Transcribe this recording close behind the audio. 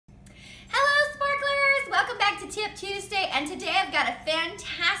Tip Tuesday, and today I've got a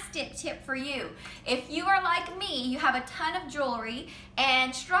fantastic tip for you. If you are like me, you have a ton of jewelry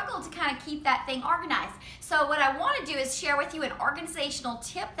and struggle to kind of keep that thing organized. So what I want to do is share with you an organizational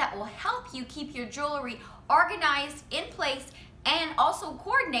tip that will help you keep your jewelry organized, in place, and also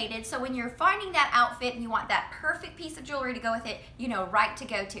coordinated, so when you're finding that outfit and you want that perfect piece of jewelry to go with it, you know right to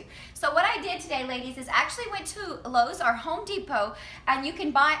go to. So what I did today, ladies, is actually went to Lowe's or Home Depot, and you can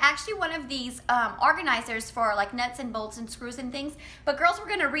buy actually one of these organizers for like nuts and bolts and screws and things, but girls, we're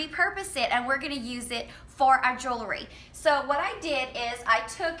gonna repurpose it and we're gonna use it for our jewelry. So what I did is I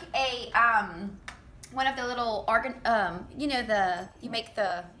took a one of the little you know, you make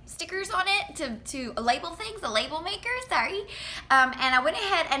the stickers on it to label things, a label maker, sorry. And I went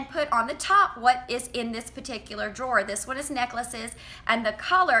ahead and put on the top what is in this particular drawer. This one is necklaces, and the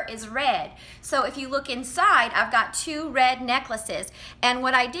color is red. So if you look inside, I've got 2 red necklaces. And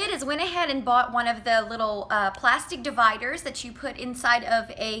what I did is went ahead and bought one of the little plastic dividers that you put inside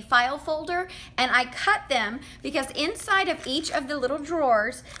of a file folder, and I cut them because inside of each of the little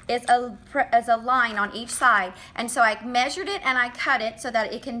drawers is a line on each side. And so I measured it and I cut it so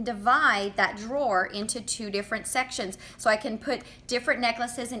that it can divide that drawer into 2 different sections, so I can put different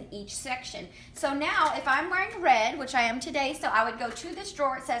necklaces in each section. So now if I'm wearing red, which I am today, so I would go to this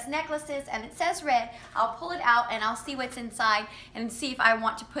drawer, it says necklaces and it says red, I'll pull it out and I'll see what's inside and see if I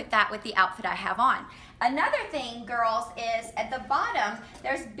want to put that with the outfit I have on. Another thing, girls, is at the bottom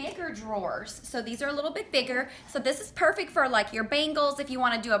there's bigger drawers. So these are a little bit bigger. So this is perfect for like your bangles if you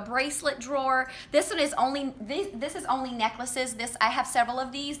want to do a bracelet drawer. This one is only this is only necklaces. I have several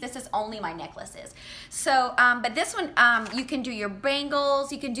of these. This is only my necklaces. So but this one you can do your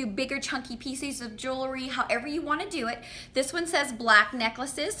bangles, you can do bigger chunky pieces of jewelry, however you want to do it. This one says black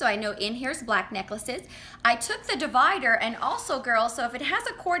necklaces, so I know in here's black necklaces. I took the divider, and also, girls, so if it has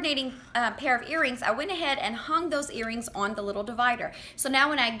a coordinating pair of earrings, I went ahead and hung those earrings on the little divider. So now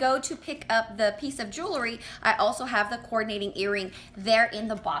when I go to pick up the piece of jewelry, I also have the coordinating earring there in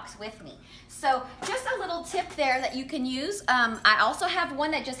the box with me. So just a little tip there that you can use. I also have one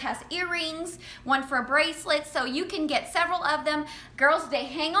that just has earrings, one for a bracelet, so you can get several of them. Girls, they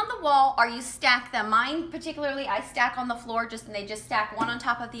hang on the wall or you stack them. Mine particularly, I stack on the floor, and they just stack one on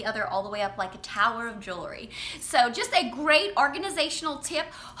top of the other all the way up like a tower of jewelry. So just a great organizational tip.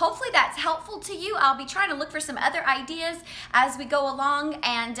 Hopefully that's helpful to you. I'll be trying to look for some other ideas as we go along,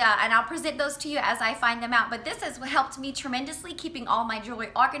 and I'll present those to you as I find them out. But this has helped me tremendously, keeping all my jewelry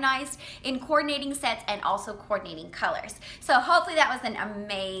organized in coordinating sets and also coordinating colors. So hopefully that was an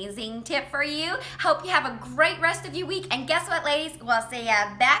amazing tip for you. Hope you have a great rest of your week, and guess what, ladies? We'll see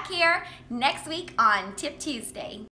you back here next week on Tip Tuesday.